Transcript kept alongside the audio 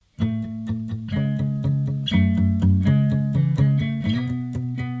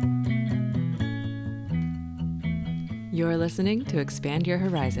listening to Expand Your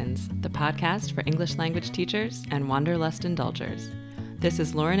Horizons, the podcast for English language teachers and wanderlust indulgers. This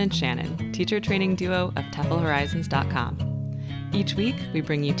is Lauren and Shannon, teacher training duo of TEFLHorizons.com. Each week, we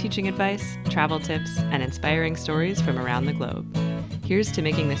bring you teaching advice, travel tips, and inspiring stories from around the globe. Here's to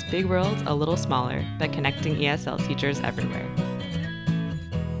making this big world a little smaller by connecting ESL teachers everywhere.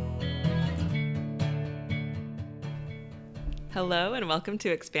 Hello and welcome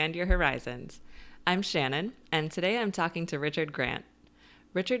to Expand Your Horizons. I'm Shannon, and today I'm talking to Richard Grant.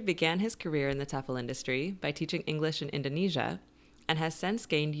 Richard began his career in the TEFL industry by teaching English in Indonesia and has since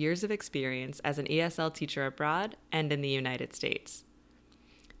gained years of experience as an ESL teacher abroad and in the United States.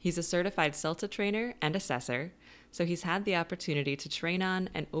 He's a certified CELTA trainer and assessor, so he's had the opportunity to train on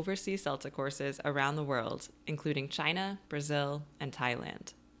and oversee CELTA courses around the world, including China, Brazil, and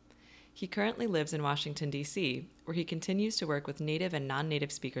Thailand. He currently lives in Washington, D.C., where he continues to work with native and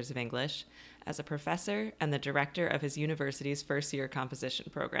non-native speakers of English as a professor and the director of his university's first-year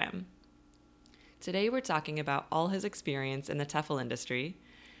composition program. Today we're talking about all his experience in the TEFL industry,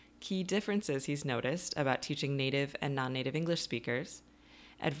 key differences he's noticed about teaching native and non-native English speakers,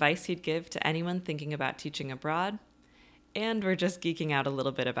 advice he'd give to anyone thinking about teaching abroad, and we're just geeking out a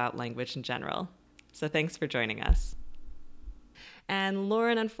little bit about language in general. So thanks for joining us. And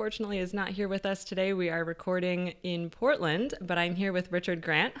Lauren, unfortunately, is not here with us today. We are recording in Portland, but I'm here with Richard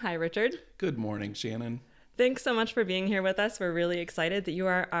Grant. Hi, Richard. Good morning, Shannon. Thanks so much for being here with us. We're really excited that you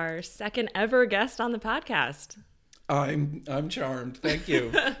are our second ever guest on the podcast. I'm charmed. Thank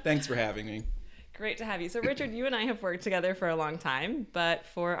you. Thanks for having me. Great to have you. So, Richard, you and I have worked together for a long time, but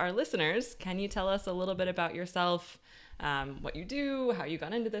for our listeners, can you tell us a little bit about yourself, what you do, how you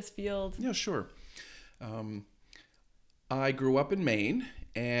got into this field? Yeah, sure. I grew up in Maine,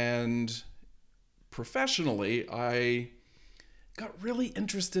 and professionally, I got really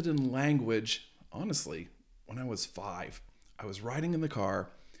interested in language, honestly, when I was 5. I was riding in the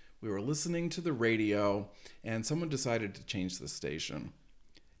car, we were listening to the radio, and someone decided to change the station.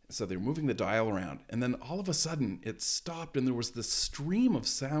 So they were moving the dial around, and then all of a sudden, it stopped, and there was this stream of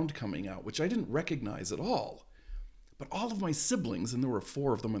sound coming out, which I didn't recognize at all. But all of my siblings, and there were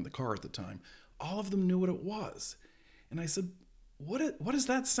 4 of them in the car at the time, all of them knew what it was. And I said, what is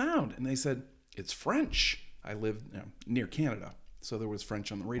that sound? And they said, it's French. I live near Canada, so there was French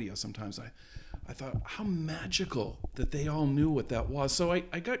on the radio sometimes. I thought, how magical that they all knew what that was. So I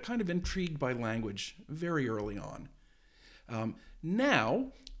got kind of intrigued by language very early on.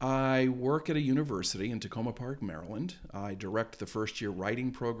 Now, I work at a university in Tacoma Park, Maryland. I direct the first-year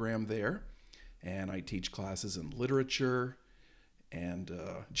writing program there, and I teach classes in literature and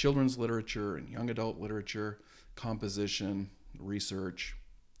children's literature and young adult literature, composition, research,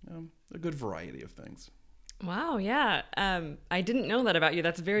 a good variety of things. Wow, yeah. I didn't know that about you.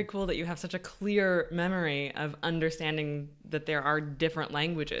 That's very cool that you have such a clear memory of understanding that there are different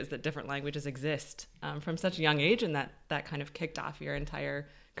languages, that different languages exist from such a young age, and that kind of kicked off your entire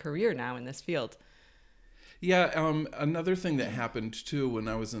career now in this field. Yeah, another thing that happened too when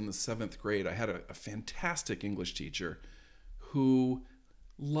I was in the 7th grade, I had a fantastic English teacher who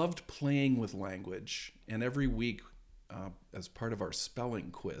loved playing with language, and every week as part of our spelling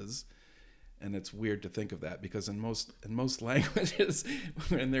quiz, and it's weird to think of that because in most languages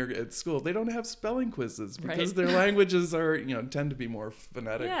when they're at school they don't have spelling quizzes because right. Their languages are tend to be more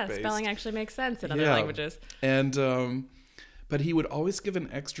phonetic based. Spelling actually makes sense in other languages. And but he would always give an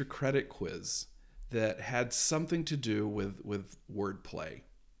extra credit quiz that had something to do with wordplay,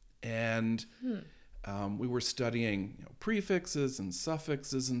 and we were studying prefixes and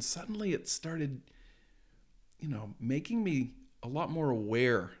suffixes, and suddenly it started, making me a lot more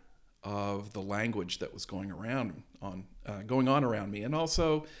aware of the language that was going on around me, and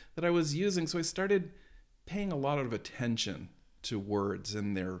also that I was using. So I started paying a lot of attention to words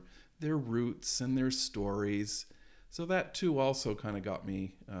and their roots and their stories. So that too also kind of got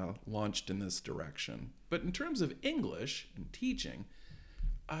me launched in this direction. But in terms of English and teaching,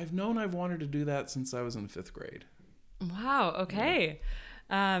 I've wanted to do that since I was in 5th grade. Wow, okay.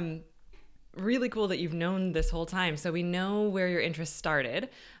 Yeah. Really cool that you've known this whole time. So we know where your interest started.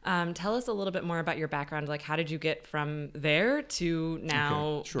 Tell us a little bit more about your background. Like, how did you get from there to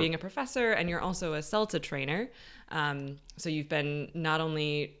now being a professor? And you're also a CELTA trainer. So you've been not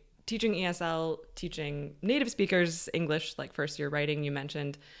only teaching ESL, teaching native speakers English, like first-year writing you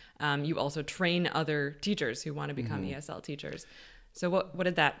mentioned. You also train other teachers who want to become ESL teachers. So what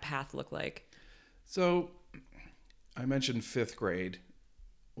did that path look like? So I mentioned 5th grade.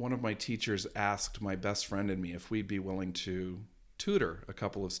 One of my teachers asked my best friend and me if we'd be willing to tutor a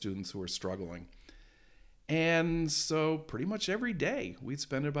couple of students who were struggling. And so pretty much every day we'd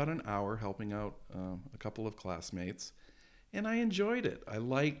spend about an hour helping out a couple of classmates. and I enjoyed it. I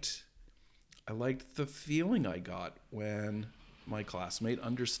liked the feeling I got when my classmate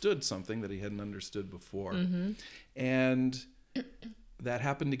understood something that he hadn't understood before. And that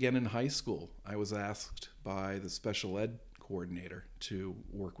happened again in high school. I was asked by the special ed coordinator to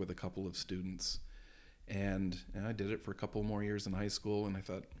work with a couple of students. And I did it for a couple more years in high school. And I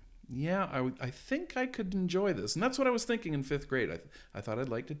thought, yeah, I think I could enjoy this. And that's what I was thinking in 5th grade. I thought I'd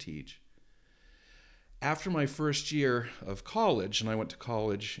like to teach. After my first year of college, and I went to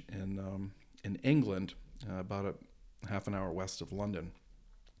college in England, about a half an hour west of London.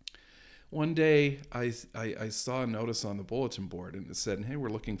 One day, I saw a notice on the bulletin board, and it said, hey, we're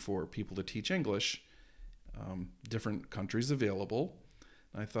looking for people to teach English, different countries available.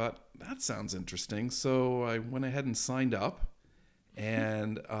 And I thought, that sounds interesting. So I went ahead and signed up,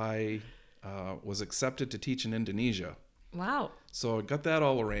 and I was accepted to teach in Indonesia. Wow. So I got that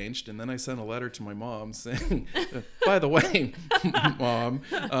all arranged, and then I sent a letter to my mom saying, by the way, Mom,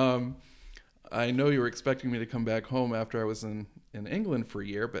 I know you were expecting me to come back home after I was in England for a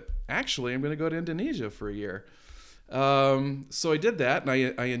year, but actually I'm going to go to Indonesia for a year. So I did that,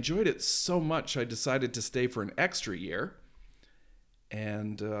 and I enjoyed it so much I decided to stay for an extra year.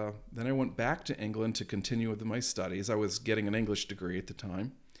 And then I went back to England to continue with my studies. I was getting an English degree at the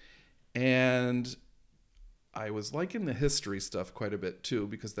time. And I was liking the history stuff quite a bit too,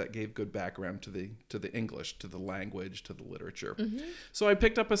 because that gave good background to the English, to the language, to the literature. So I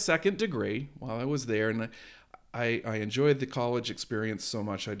picked up a second degree while I was there, and I enjoyed the college experience so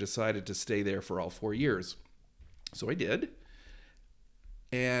much I decided to stay there for all 4 years. So I did.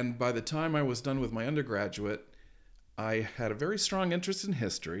 And by the time I was done with my undergraduate, I had a very strong interest in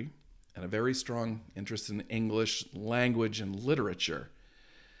history and a very strong interest in English language and literature.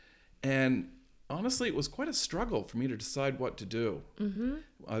 And honestly, it was quite a struggle for me to decide what to do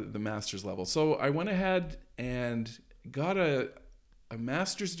at the master's level. So I went ahead and got a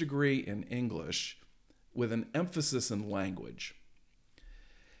master's degree in English with an emphasis in language.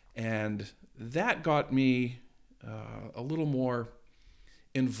 And that got me a little more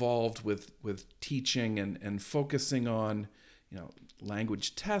involved with teaching and focusing on,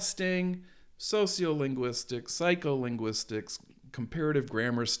 language testing, sociolinguistics, psycholinguistics, comparative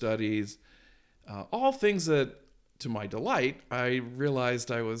grammar studies, all things that, to my delight, I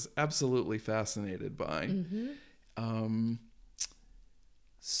realized I was absolutely fascinated by.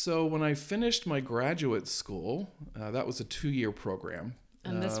 So when I finished my graduate school, that was a 2-year program.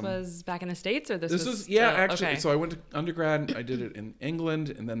 And this was back in the States, or this was actually. Okay. So I went to undergrad. I did it in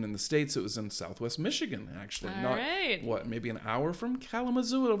England, and then in the States, it was in Southwest Michigan. Actually, maybe an hour from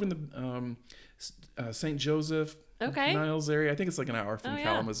Kalamazoo, over in the St. Joseph, Niles area. I think it's like an hour from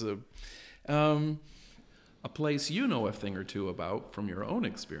Kalamazoo. A place you know a thing or two about from your own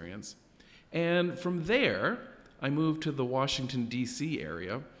experience. And from there, I moved to the Washington, D.C.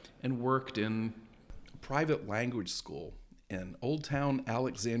 area and worked in a private language school in Old Town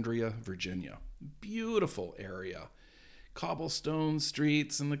Alexandria, Virginia. Beautiful area. Cobblestone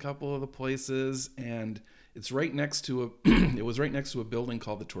streets in a couple of the places, and it's right next to it was right next to a building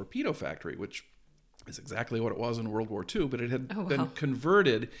called the Torpedo Factory, which is exactly what it was in World War II, but it had been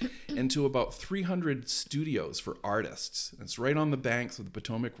converted into about 300 studios for artists. It's right on the banks of the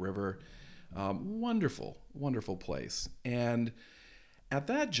Potomac River. Wonderful, wonderful place. And at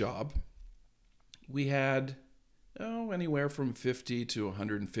that job, we had anywhere from 50 to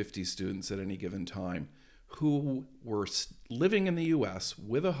 150 students at any given time who were living in the U.S.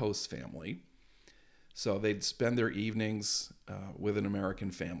 with a host family. So they'd spend their evenings with an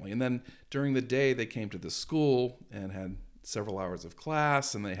American family. And then during the day, they came to the school and had several hours of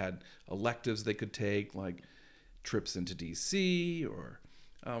class, and they had electives they could take, like trips into D.C. or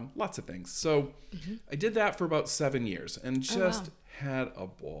lots of things. So I did that for about 7 years and just had a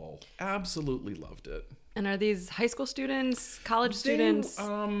ball. Absolutely loved it. And are these high school students, college students?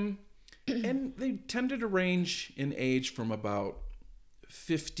 And they tended to range in age from about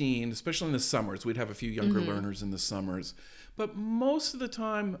 15, especially in the summers. We'd have a few younger learners in the summers. But most of the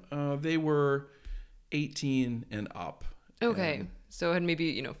time, they were 18 and up. Okay. So had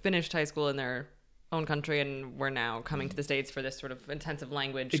maybe, finished high school in their own country and were now coming to the States for this sort of intensive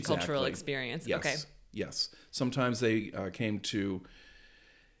language, cultural experience. Yes. Okay. Yes. Sometimes they came to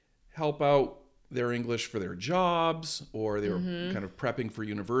help out their English for their jobs, or they were kind of prepping for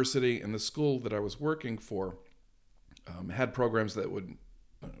university. And the school that I was working for had programs that would,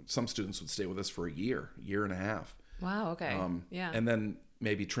 some students would stay with us for a year and a half. Wow, okay. And then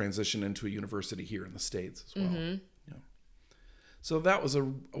maybe transition into a university here in the States as well. Yeah. So that was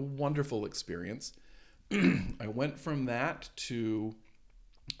a wonderful experience. I went from that to,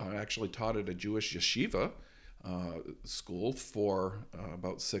 I actually taught at a Jewish yeshiva school for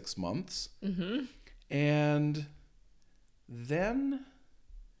about 6 months. And then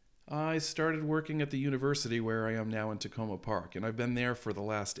I started working at the university where I am now in Tacoma Park. And I've been there for the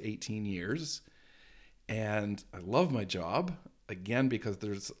last 18 years. And I love my job, again, because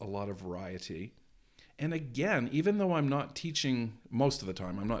there's a lot of variety. And again, even though I'm not teaching, most of the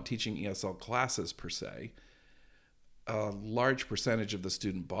time, I'm not teaching ESL classes per se, a large percentage of the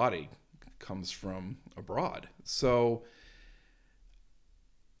student body comes from abroad. So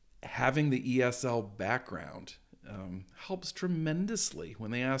having the ESL background helps tremendously.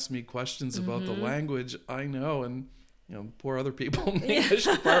 When they ask me questions about the language, I know, and poor other people in the English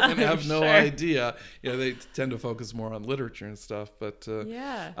department have no idea. They tend to focus more on literature and stuff. But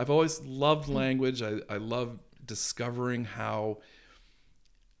I've always loved language. I love discovering how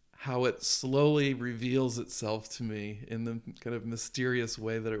it slowly reveals itself to me in the kind of mysterious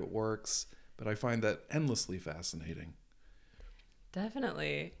way that it works. But I find that endlessly fascinating.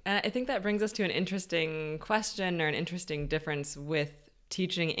 Definitely. And I think that brings us to an interesting question or an interesting difference with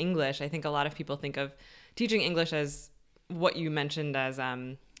teaching English. I think a lot of people think of teaching English as what you mentioned as,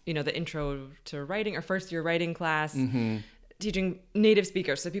 the intro to writing or first year writing class, teaching native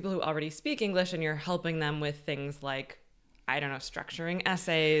speakers. So people who already speak English, and you're helping them with things like, structuring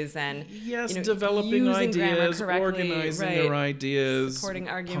essays and developing ideas, organizing their ideas, supporting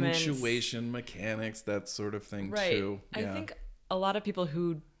arguments, punctuation, mechanics, that sort of thing too. I think a lot of people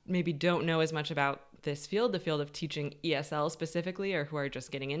who maybe don't know as much about this field, the field of teaching ESL specifically, or who are just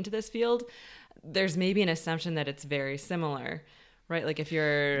getting into this field, there's maybe an assumption that it's very similar, right? Like if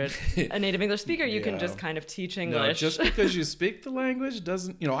you're a native English speaker, you can just kind of teach English. No, just because you speak the language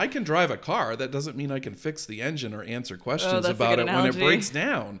doesn't, I can drive a car. That doesn't mean I can fix the engine or answer questions about it when it breaks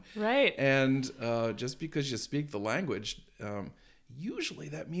down. Right. And just because you speak the language, usually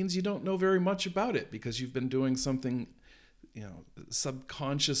that means you don't know very much about it because you've been doing something,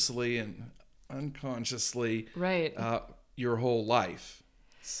 subconsciously and unconsciously your whole life.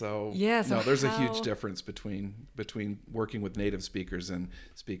 So there's a huge difference between working with native speakers and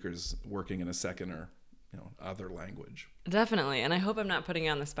speakers working in a second or other language. Definitely. And I hope I'm not putting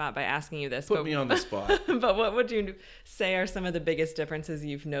you on the spot by asking you this. Put me on the spot. But what would you say are some of the biggest differences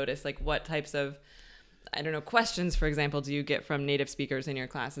you've noticed? Like what types of, questions, for example, do you get from native speakers in your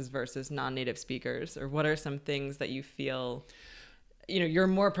classes versus non-native speakers? Or what are some things that you feel you're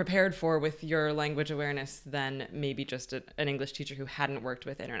more prepared for with your language awareness than maybe just an English teacher who hadn't worked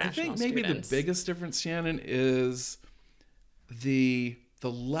with international students? I think maybe the biggest difference, Shannon, is the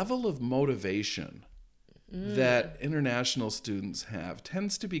level of motivation that international students have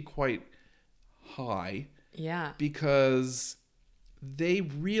tends to be quite high. Yeah. Because they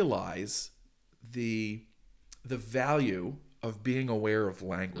realize the value of being aware of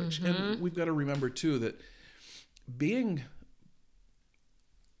language. And we've got to remember too that being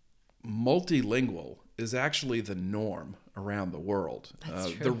multilingual is actually the norm around the world.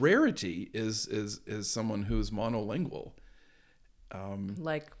 That's true. The rarity is someone who's monolingual.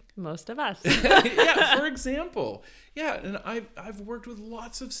 Like most of us. Yeah, for example. Yeah, and I've worked with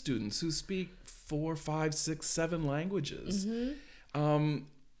lots of students who speak 4, 5, 6, 7 languages.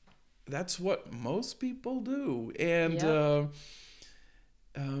 That's what most people do. And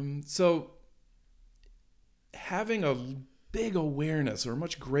so having a big awareness or a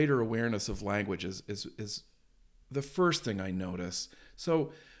much greater awareness of language is the first thing I notice.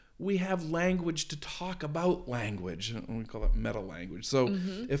 So we have language to talk about language. We call it meta language. So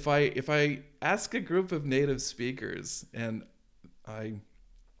if I ask a group of native speakers, and I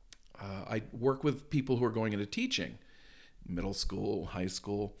work with people who are going into teaching, middle school, high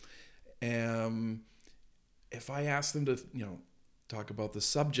school, if I ask them to talk about the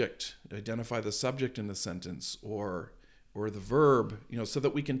subject, identify the subject in the sentence, or the verb, so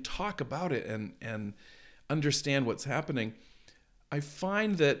that we can talk about it and understand what's happening, I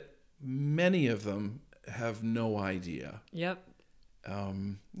find that many of them have no idea. Yep.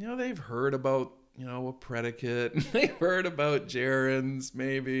 They've heard about, a predicate, they've heard about gerunds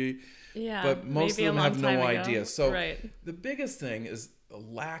maybe, but most of them have no idea. So the biggest thing is a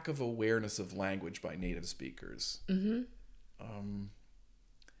lack of awareness of language by native speakers.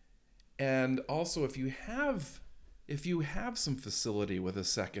 And also if you have some facility with a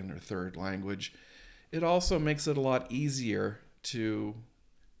second or third language, it also makes it a lot easier to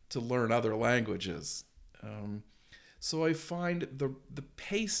learn other languages. So I find the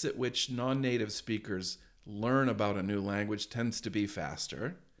pace at which non-native speakers learn about a new language tends to be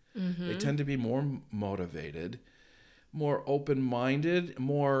faster. They tend to be more motivated, more open-minded,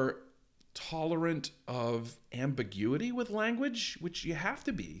 more tolerant of ambiguity with language, which you have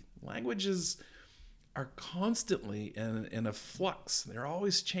to be. Language is are constantly in a flux. They're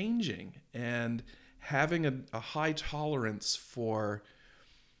always changing, and having a high tolerance for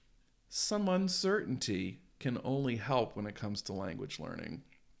some uncertainty can only help when it comes to language learning.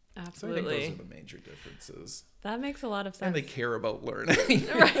 Absolutely. So I think those are the major differences. That makes a lot of sense. And they care about learning.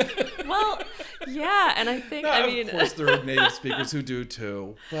 Right. Well, yeah, and I think, Now, I mean... Of course, there are native speakers who do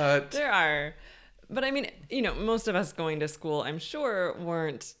too, but... There are. But I mean, you know, most of us going to school, I'm sure,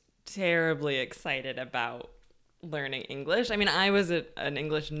 weren't terribly excited about learning English. I mean, I was an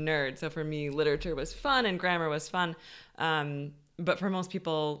English nerd, so for me, literature was fun and grammar was fun. But for most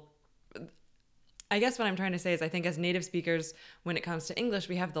people... I guess what I'm trying to say is I think as native speakers, when it comes to English,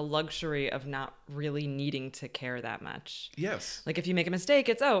 we have the luxury of not really needing to care that much. Yes. Like if you make a mistake,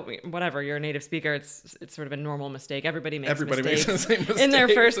 it's, whatever, you're a native speaker. It's sort of a normal mistake. Everybody makes mistakes the same mistake in their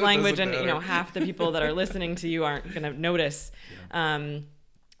first so language. And, you know, half the people that are listening to you aren't going to notice. Yeah.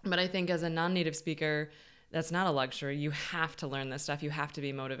 But I think as a non-native speaker, that's not a luxury. You have to learn this stuff. You have to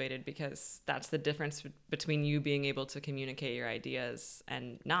be motivated because that's the difference between you being able to communicate your ideas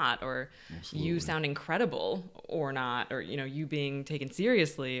and not, or Absolutely. you sounding credible or not, or, you know, you being taken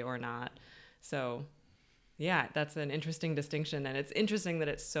seriously or not. So yeah, that's an interesting distinction. And it's interesting that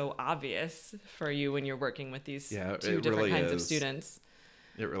it's so obvious for you when you're working with these two different really kinds of is. students.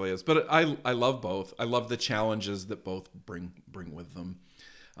 It really is. But I love both. I love the challenges that both bring with them.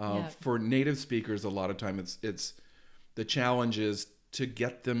 For native speakers, a lot of time it's the challenge is to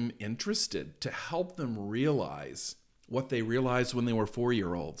get them interested, to help them realize what they realized when they were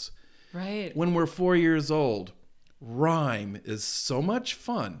 4-year-olds. Right. When we're 4 years old, rhyme is so much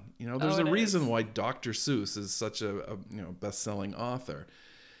fun. You know, there's a reason why Dr. Seuss is such a best-selling author.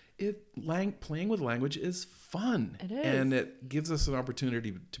 Playing with language is fun. It is. And it gives us an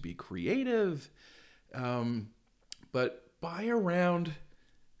opportunity to be creative. But by around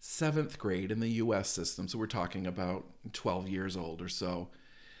 7th grade in the U.S. system, so we're talking about 12 years old or so,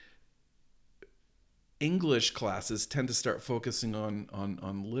 English classes tend to start focusing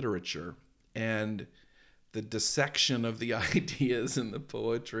on literature and the dissection of the ideas and the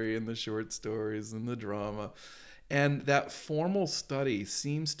poetry and the short stories and the drama. And that formal study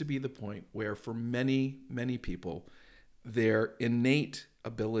seems to be the point where for many, many people, their innate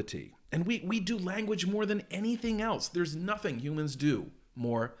ability, and we do language more than anything else. There's nothing humans do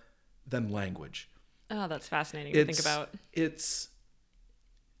more than language. Oh, that's fascinating to think about. It's,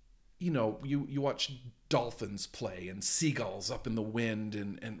 you know, you watch dolphins play and seagulls up in the wind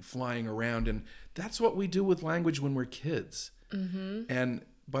and flying around. And that's what we do with language when we're kids. Mm-hmm. And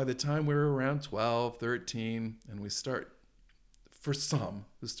by the time we're around 12, 13, and we start, for some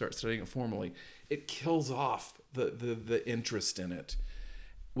who start studying it formally, it kills off the interest in it,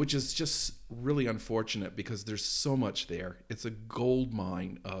 which is just really unfortunate because there's so much there. It's a gold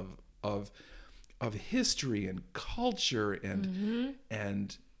mine of history and culture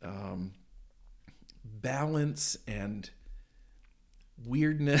and balance and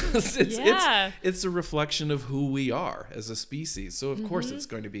weirdness. It's a reflection of who we are as a species. So of course it's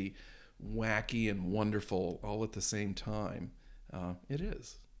going to be wacky and wonderful all at the same time. It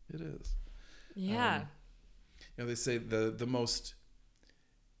is. Yeah. You know, they say the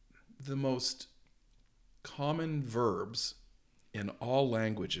most common verbs in all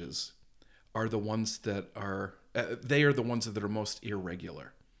languages are the ones that are they are the ones that are most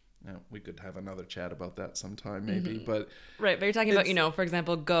irregular. Now, we could have another chat about that sometime, maybe, but... Right, but you're talking about, you know, for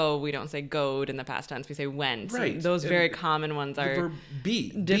example, go, we don't say goed in the past tense, we say went. Right. Those very common ones are the verb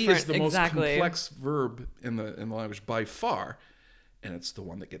be. different. Be is the most Exactly. complex verb in the language by far, and it's the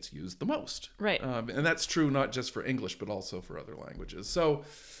one that gets used the most. Right. And that's true not just for English, but also for other languages. So...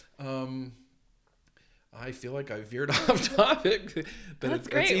 I feel like I veered off topic, but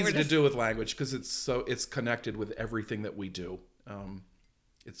it's easy to do with language because it's connected with everything that we do.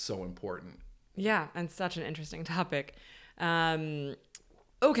 It's so important. Yeah, and such an interesting topic.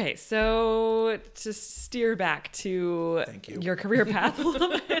 Okay, so to steer back to your career path a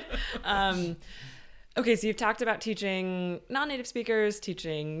little bit. Okay, so you've talked about teaching non-native speakers,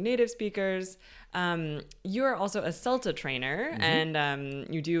 teaching native speakers. You're also a CELTA trainer,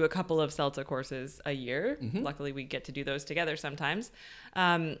 and you do a couple of CELTA courses a year. Luckily, we get to do those together sometimes.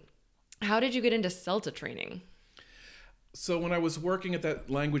 How did you get into CELTA training? So when I was working at that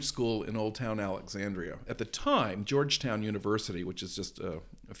language school in Old Town Alexandria, at the time, Georgetown University, which is just a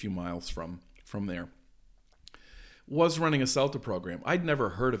few miles from there, was running a CELTA program. I'd never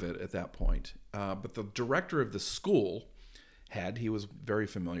heard of it at that point, but the director of the school he was very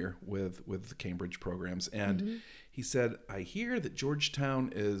familiar with the Cambridge programs, and he said, I hear that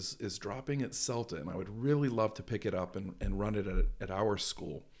Georgetown is dropping its CELTA, and I would really love to pick it up and run it at our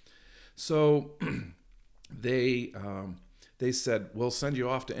school. So they said, we'll send you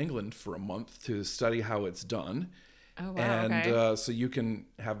off to England for a month to study how it's done. Oh, wow. And Okay. so you can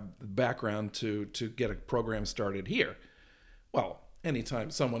have background to get a program started here. Well,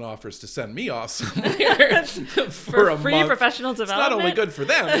 anytime someone offers to send me off somewhere for a free month, professional it's development. not only good for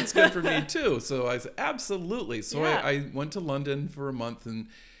them, it's good for me too. So I said, absolutely. So Yeah. I went to London for a month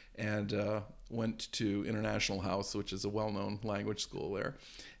and went to International House, which is a well-known language school there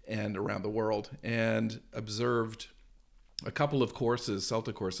and around the world, and observed a couple of courses,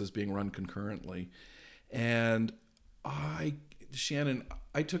 CELTA courses, being run concurrently. And Shannon,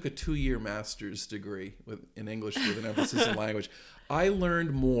 I took a 2-year master's degree in English with an emphasis in language. I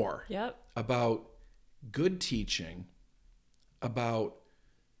learned more Yep. about good teaching, about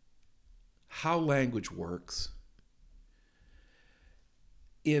how language works.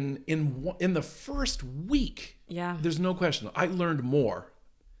 In the first week, Yeah. there's no question, I learned more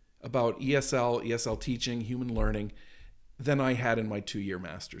about ESL teaching, human learning, than I had in my 2-year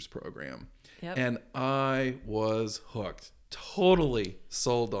master's program. Yep. And I was hooked, totally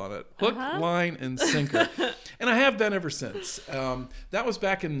sold on it, hook, line, and sinker. And I have been ever since. That was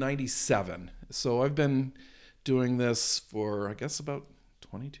back in '97. So I've been doing this for, I guess, about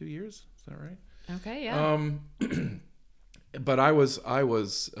 22 years. Is that right? Okay. Yeah. But I was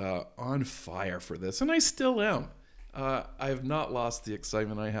on fire for this, and I still am. I have not lost the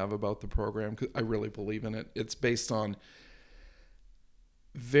excitement I have about the program because I really believe in it. It's based on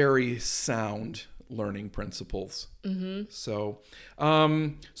very sound learning principles. Mm-hmm. So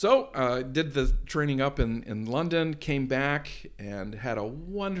did the training up in London, came back and had a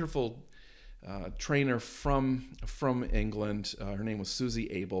wonderful trainer from England. Her name was Susie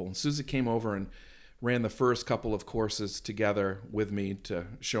Abel. And Susie came over and ran the first couple of courses together with me to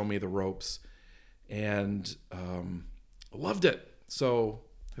show me the ropes, and loved it. So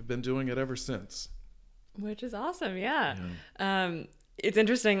I've been doing it ever since. Which is awesome. Yeah. It's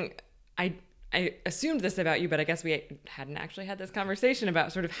interesting. I assumed this about you, but I guess we hadn't actually had this conversation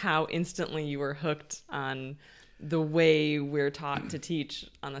about sort of how instantly you were hooked on the way we're taught to teach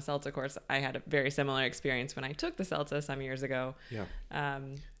on the CELTA course. I had a very similar experience when I took the CELTA some years ago. Yeah.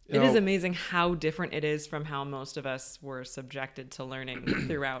 It is amazing how different it is from how most of us were subjected to learning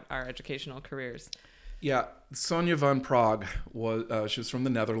throughout our educational careers. Yeah, Sonja van Praag she was from the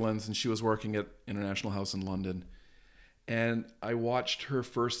Netherlands, and she was working at International House in London. And I watched her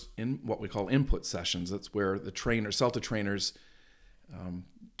first in what we call input sessions. That's where the CELTA trainers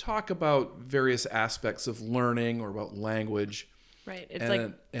talk about various aspects of learning or about language. Right. It's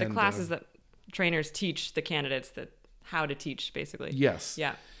like the classes that trainers teach the candidates how to teach, basically. Yes.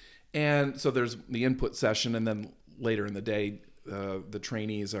 Yeah. And so there's the input session, and then later in the day, the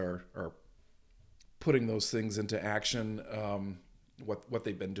trainees are putting those things into action, what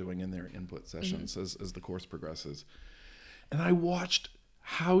they've been doing in their input sessions as the course progresses. And I watched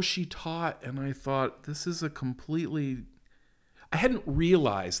how she taught, and I thought, I hadn't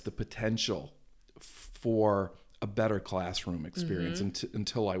realized the potential for a better classroom experience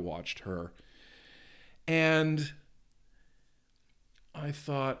until I watched her. And I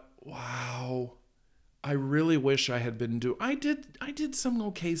thought, wow, I really wish I had been I did some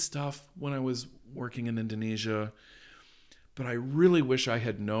okay stuff when I was working in Indonesia, but I really wish I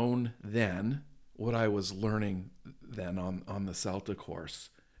had known then what I was learning then on the CELTA course.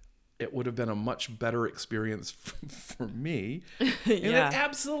 It would have been a much better experience for me. And Yeah. it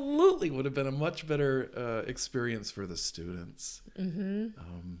absolutely would have been a much better experience for the students. Mm-hmm.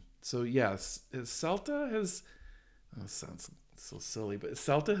 So yes, CELTA has, sounds so silly, but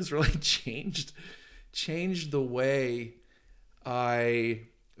CELTA has really changed the way I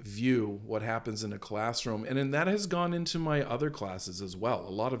view what happens in a classroom. And that has gone into my other classes as well.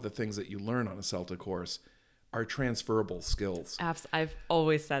 A lot of the things that you learn on a CELTA course are transferable skills. I've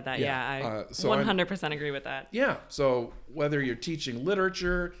always said that. Yeah. I So 100% agree with that. Yeah. So whether you're teaching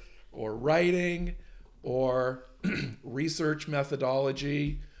literature or writing or research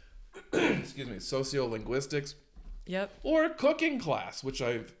methodology, sociolinguistics, Yep. or a cooking class, which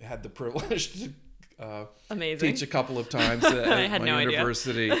I've had the privilege to Amazing. teach a couple of times at I had my no idea.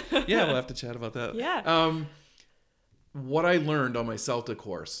 university. Yeah, we'll have to chat about that. Yeah. What I learned on my CELTA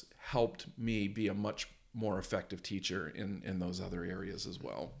course helped me be a much more effective teacher in those other areas as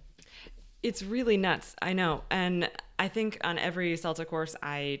well. It's really nuts. I know. And I think on every CELTA course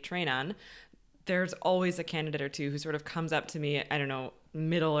I train on, there's always a candidate or two who sort of comes up to me, I don't know,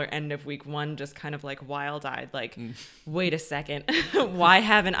 middle or end of week one, just kind of like wild-eyed, like, wait a second, why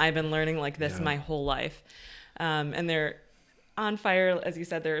haven't I been learning like this my whole life? And they're on fire. As you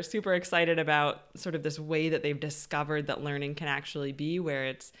said, they're super excited about sort of this way that they've discovered that learning can actually be, where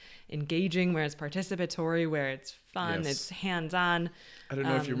it's engaging, where it's participatory, where it's fun, Yes. it's hands-on. I don't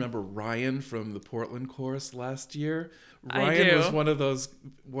know if you remember Ryan from the Portland course last year. I Ryan do. was one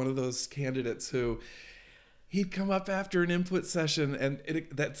of those candidates who he'd come up after an input session, and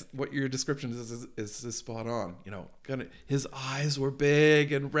that's what your description is spot on. You know, his eyes were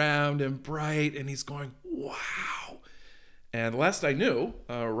big and round and bright, and he's going, "Wow!" And last I knew,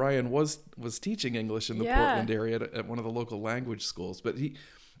 Ryan was teaching English in the Portland area at one of the local language schools. But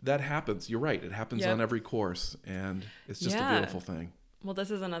that happens. You're right. It happens on every course, and it's just a beautiful thing. Well,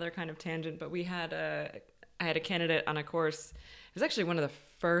 this is another kind of tangent, but I had a candidate on a course. It was actually one of the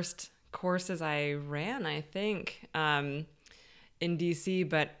first courses I ran, I think, in DC,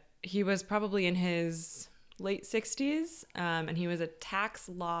 but he was probably in his late 60s, and he was a tax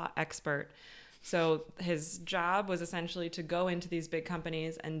law expert. So his job was essentially to go into these big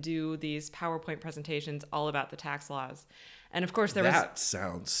companies and do these PowerPoint presentations all about the tax laws. And of course That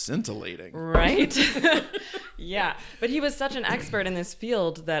sounds scintillating. Right? Yeah. But he was such an expert in this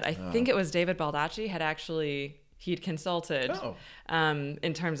field that I think it was David Baldacci he'd consulted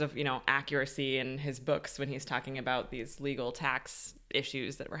in terms of, accuracy in his books when he's talking about these legal tax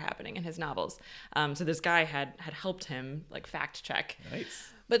issues that were happening in his novels. So this guy had helped him fact check. Nice.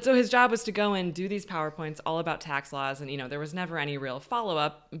 But so his job was to go and do these PowerPoints all about tax laws. And, there was never any real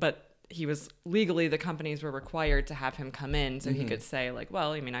follow-up, but the companies were required to have him come in so he could say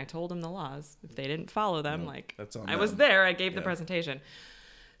I told them the laws. If they didn't follow them, that's on I them. was there, I gave the presentation.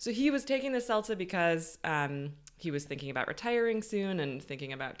 So he was taking the CELTA because he was thinking about retiring soon and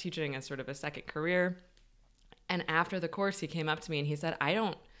thinking about teaching as sort of a second career. And after the course, he came up to me and he said, I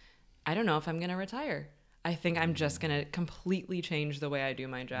don't know if I'm going to retire. I think I'm just going to completely change the way I do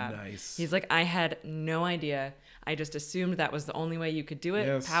my job. Nice. He's like, I had no idea. I just assumed that was the only way you could do it.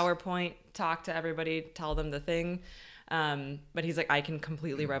 Yes. PowerPoint, talk to everybody, tell them the thing. But he's like, I can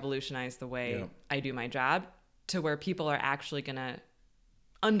completely revolutionize the way I do my job to where people are actually going to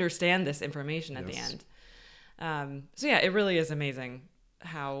understand this information at the end. So yeah, it really is amazing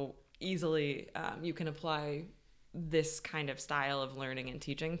how easily you can apply this kind of style of learning and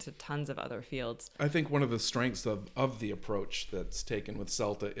teaching to tons of other fields. I think one of the strengths of the approach that's taken with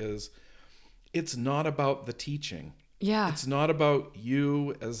CELTA is it's not about the teaching. Yeah. It's not about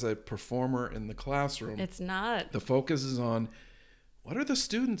you as a performer in the classroom. It's not. The focus is on what are the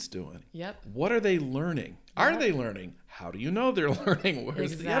students doing? Yep. What are they learning? Are they learning? How do you know they're learning?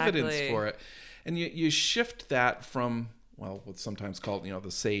 Where's the evidence for it? And you shift that from, what's sometimes called,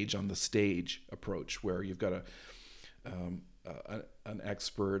 the sage on the stage approach, where you've got an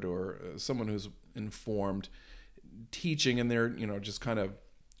expert or someone who's informed teaching, and they're just kind of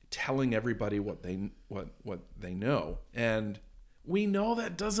telling everybody what they know. And we know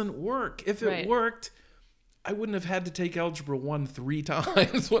that doesn't work. If it worked, I wouldn't have had to take Algebra 1 3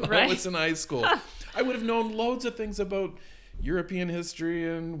 times when I was in high school. I would have known loads of things about European history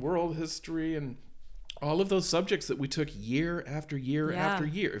and world history and all of those subjects that we took year after year after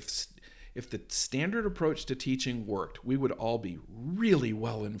year. If the standard approach to teaching worked, we would all be really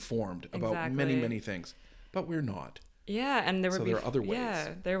well informed about many, many things. But we're not. Yeah, and there are other ways.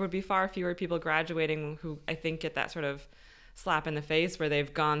 Yeah, there would be far fewer people graduating who I think get that sort of slap in the face where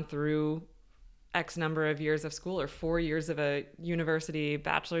they've gone through X number of years of school or 4 years of a university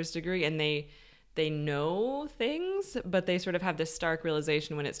bachelor's degree, and they know things, but they sort of have this stark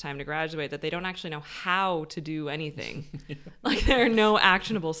realization when it's time to graduate that they don't actually know how to do anything. There are no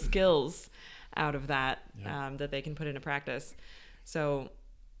actionable skills out of that that they can put into practice. So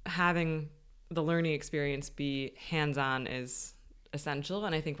having the learning experience be hands-on is essential,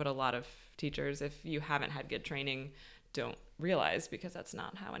 and I think what a lot of teachers, if you haven't had good training, don't realize, because that's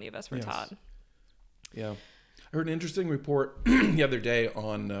not how any of us were taught. Yeah. I heard an interesting report the other day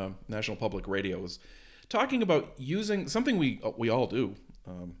on National Public Radio. It was talking about using something we all do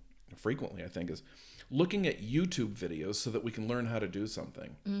frequently, I think, is looking at YouTube videos so that we can learn how to do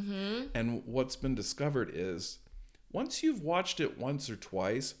something. Mm-hmm. And what's been discovered is once you've watched it once or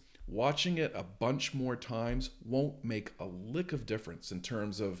twice, watching it a bunch more times won't make a lick of difference in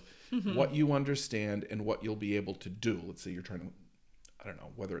terms of what you understand and what you'll be able to do. Let's say you're trying to, I don't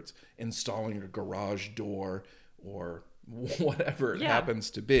know, whether it's installing a garage door or whatever it happens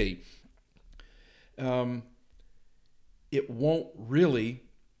to be. It won't really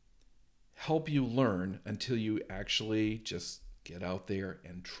help you learn until you actually just get out there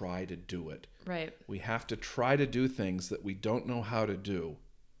and try to do it. Right. We have to try to do things that we don't know how to do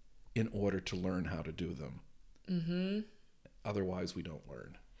in order to learn how to do them. Mm-hmm. Otherwise, we don't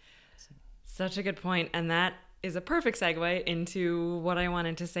learn. Such a good point. And that is a perfect segue into what I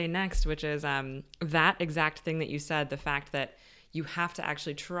wanted to say next, which is that exact thing that you said, the fact that you have to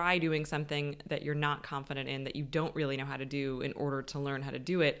actually try doing something that you're not confident in, that you don't really know how to do in order to learn how to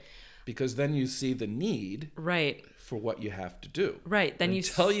do it. Because then you see the need Right. for what you have to do. Right. Then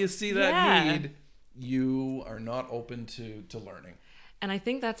Until you see that need, you are not open to learning. And I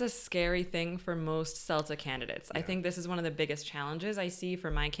think that's a scary thing for most CELTA candidates. I think this is one of the biggest challenges I see for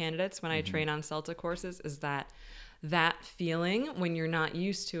my candidates when I train on CELTA courses, is that feeling when you're not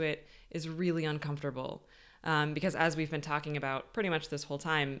used to it is really uncomfortable. Because as we've been talking about pretty much this whole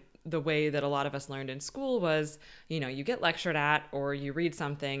time, the way that a lot of us learned in school was, you get lectured at or you read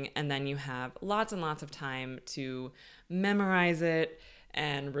something and then you have lots and lots of time to memorize it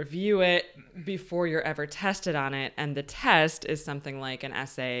and review it before you're ever tested on it. And the test is something like an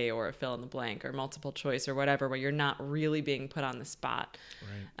essay or a fill in the blank or multiple choice or whatever, where you're not really being put on the spot.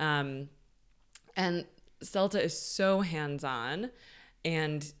 Right. And CELTA is so hands-on,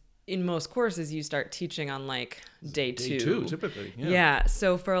 and in most courses you start teaching on like day two typically. Yeah.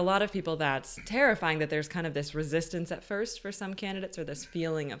 So for a lot of people, that's terrifying, that there's kind of this resistance at first for some candidates, or this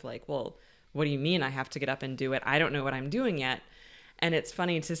feeling of like, well, what do you mean I have to get up and do it? I don't know what I'm doing yet. And it's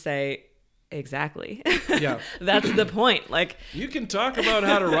funny to say, exactly. Yeah. That's the point. Like, you can talk about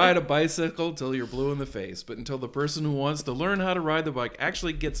how to ride a bicycle till you're blue in the face, but until the person who wants to learn how to ride the bike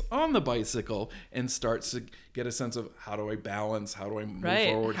actually gets on the bicycle and starts to get a sense of, how do I balance? How do I move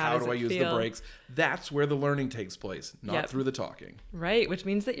forward? How do I use the brakes? That's where the learning takes place, not through the talking. Right. Which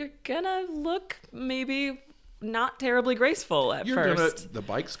means that you're gonna look maybe not terribly graceful at first. The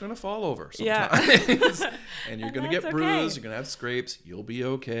bike's gonna fall over sometimes. Yeah. And you're gonna get bruised, you're gonna have scrapes, you'll be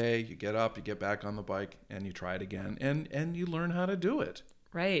okay. You get up, you get back on the bike, and you try it again, and you learn how to do it.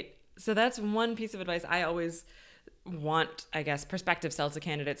 Right. So that's one piece of advice I always want, I guess, prospective CELTA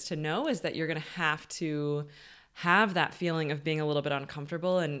candidates to know, is that you're gonna have to have that feeling of being a little bit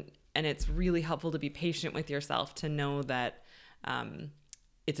uncomfortable, and it's really helpful to be patient with yourself, to know that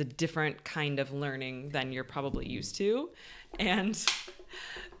it's a different kind of learning than you're probably used to. And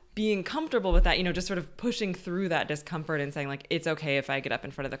being comfortable with that, just sort of pushing through that discomfort and saying, like, it's okay if I get up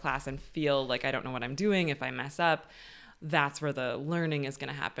in front of the class and feel like I don't know what I'm doing, if I mess up. That's where the learning is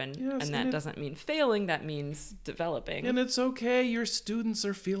going to happen. Yes, and that doesn't mean failing, that means developing. And it's okay. Your students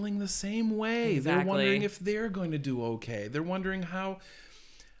are feeling the same way. Exactly. They're wondering if they're going to do okay. They're wondering how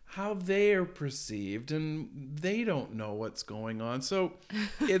they are perceived, and they don't know what's going on. So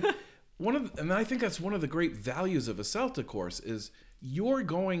and I think that's one of the great values of a CELTA course, is you're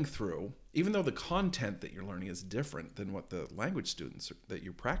going through, even though the content that you're learning is different than what the language students that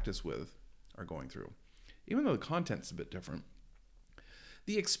you practice with are going through, even though the content's a bit different,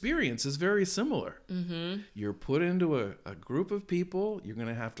 the experience is very similar. Mm-hmm. You're put into a group of people. You're going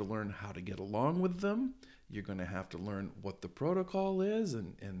to have to learn how to get along with them. You're going to have to learn what the protocol is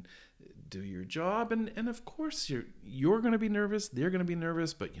and do your job. And of course, you're going to be nervous. They're going to be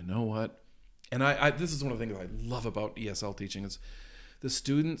nervous. But you know what? And I this is one of the things I love about ESL teaching, is the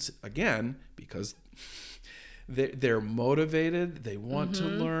students, again, because they're motivated, they want to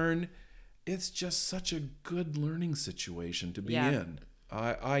learn. It's just such a good learning situation to be in.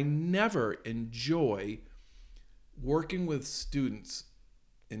 I never enjoy working with students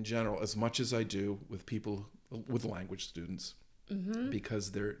in general as much as I do with people, with language students,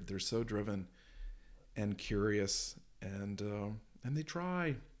 because they're so driven and curious, and they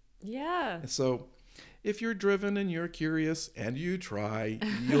try. Yeah. And so if you're driven and you're curious and you try,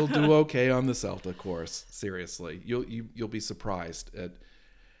 you'll do okay on the CELTA course. Seriously, you'll be surprised at.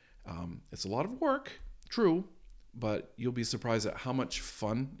 It's a lot of work, true, but you'll be surprised at how much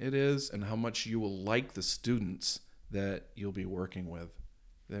fun it is and how much you will like the students that you'll be working with.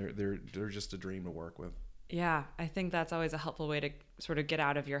 They're just a dream to work with. Yeah, I think that's always a helpful way to sort of get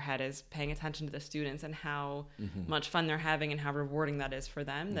out of your head, is paying attention to the students and how much fun they're having and how rewarding that is for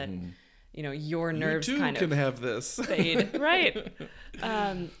them. That your nerves you too kind can of have this fade. Right.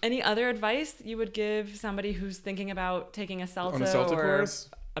 Any other advice you would give somebody who's thinking about taking a CELTA, on a CELTA or course?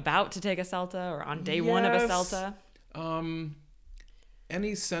 About to take a CELTA, or on day one of a CELTA?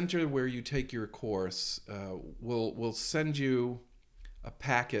 Any center where you take your course will send you a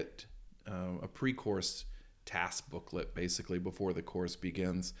packet, a pre-course task booklet, basically, before the course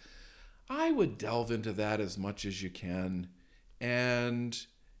begins. I would delve into that as much as you can, and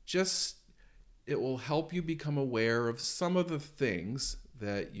just, it will help you become aware of some of the things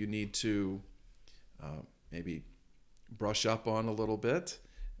that you need to maybe brush up on a little bit,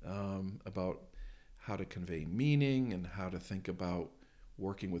 about how to convey meaning and how to think about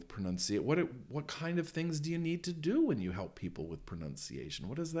working with pronunciation? What kind of things do you need to do when you help people with pronunciation?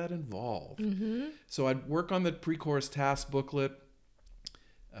 What does that involve? So I'd work on the pre-course task booklet.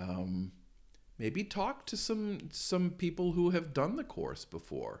 Maybe talk to some people who have done the course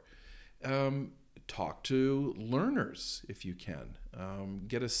before. Talk to learners if you can.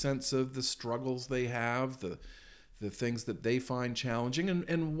 Get a sense of the struggles they have, the things that they find challenging,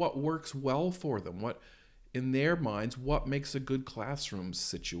 and what works well for them. What, in their minds, what makes a good classroom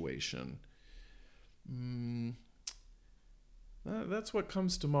situation. That's what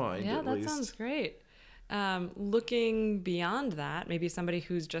comes to mind. Yeah, at that least. Sounds great. Looking beyond that, maybe somebody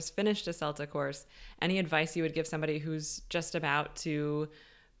who's just finished a CELTA course, any advice you would give somebody who's just about to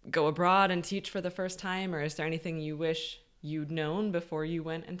go abroad and teach for the first time? Or is there anything you wish you'd known before you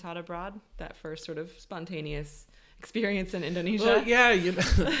went and taught abroad? That first sort of spontaneous experience in Indonesia? Well, yeah,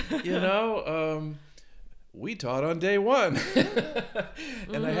 we taught on day one.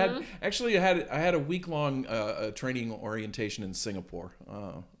 And I had a week-long training orientation in Singapore.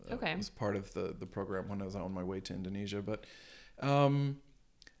 Okay. It was part of the program when I was on my way to Indonesia. But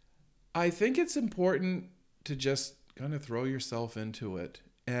I think it's important to just kind of throw yourself into it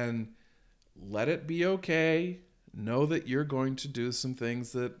and let it be okay. Know that you're going to do some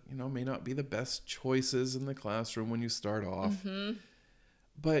things that, may not be the best choices in the classroom when you start off.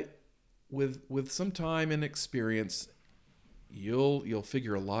 But with some time and experience, you'll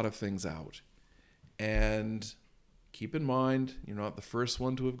figure a lot of things out. And keep in mind, you're not the first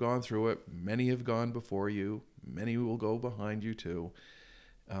one to have gone through it. Many have gone before you. Many will go behind you too.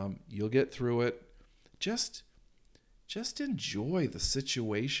 You'll get through it. Just enjoy the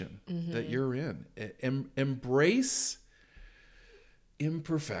situation that you're in. Embrace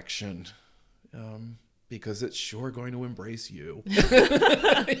imperfection, because it's sure going to embrace you.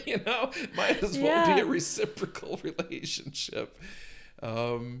 Might as well be a reciprocal relationship.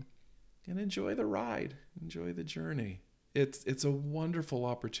 And enjoy the ride. Enjoy the journey. It's a wonderful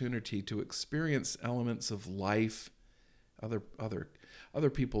opportunity to experience elements of life, other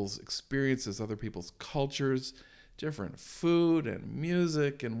people's experiences, other people's cultures, different food and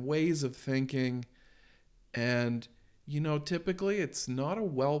music and ways of thinking. And, typically it's not a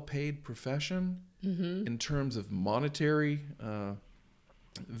well-paid profession in terms of monetary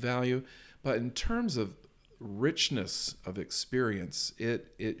value, but in terms of richness of experience,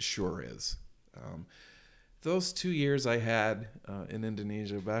 it sure is. Those 2 years I had in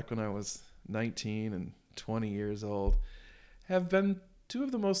Indonesia back when I was 19 and 20 years old have been two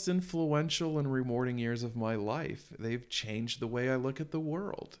of the most influential and rewarding years of my life. They've changed the way I look at the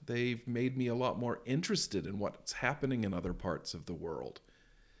world. They've made me a lot more interested in what's happening in other parts of the world.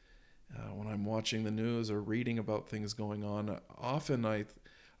 When I'm watching the news or reading about things going on, often I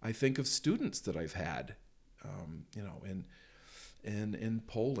think of students that I've had, in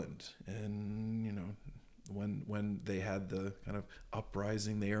Poland, and when they had the kind of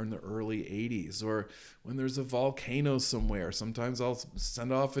uprising there in the early 80s, or when there's a volcano somewhere. Sometimes I'll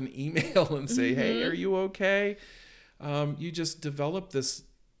send off an email and say, hey, are you okay? You just develop this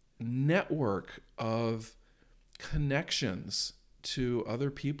network of connections to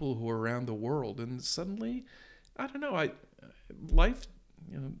other people who are around the world, and suddenly, I don't know, life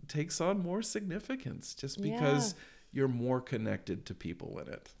takes on more significance just because you're more connected to people in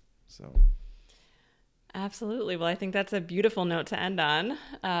it. So absolutely. Well, I think that's a beautiful note to end on.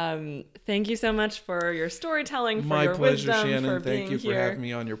 Thank you so much for your storytelling, for your pleasure, wisdom, Shannon. for Thank being you here. for having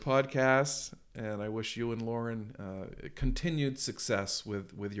me on your podcast, and I wish you and Lauren continued success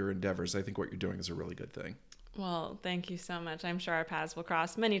with your endeavors. I think what you're doing is a really good thing. Well, thank you so much. I'm sure our paths will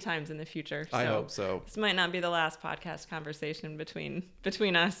cross many times in the future. I hope so. This might not be the last podcast conversation between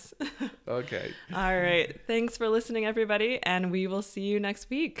us. Okay. All right. Thanks for listening, everybody, and we will see you next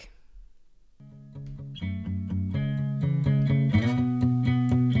week.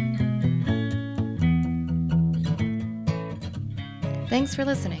 Thanks for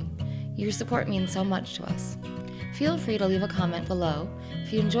listening. Your support means so much to us. Feel free to leave a comment below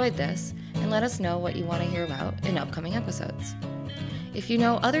if you enjoyed this, and let us know what you want to hear about in upcoming episodes. If you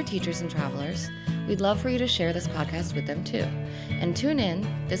know other teachers and travelers, we'd love for you to share this podcast with them too. And tune in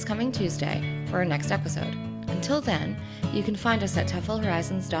this coming Tuesday for our next episode. Until then, you can find us at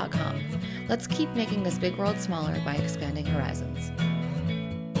TEFLhorizons.com. Let's keep making this big world smaller by expanding horizons.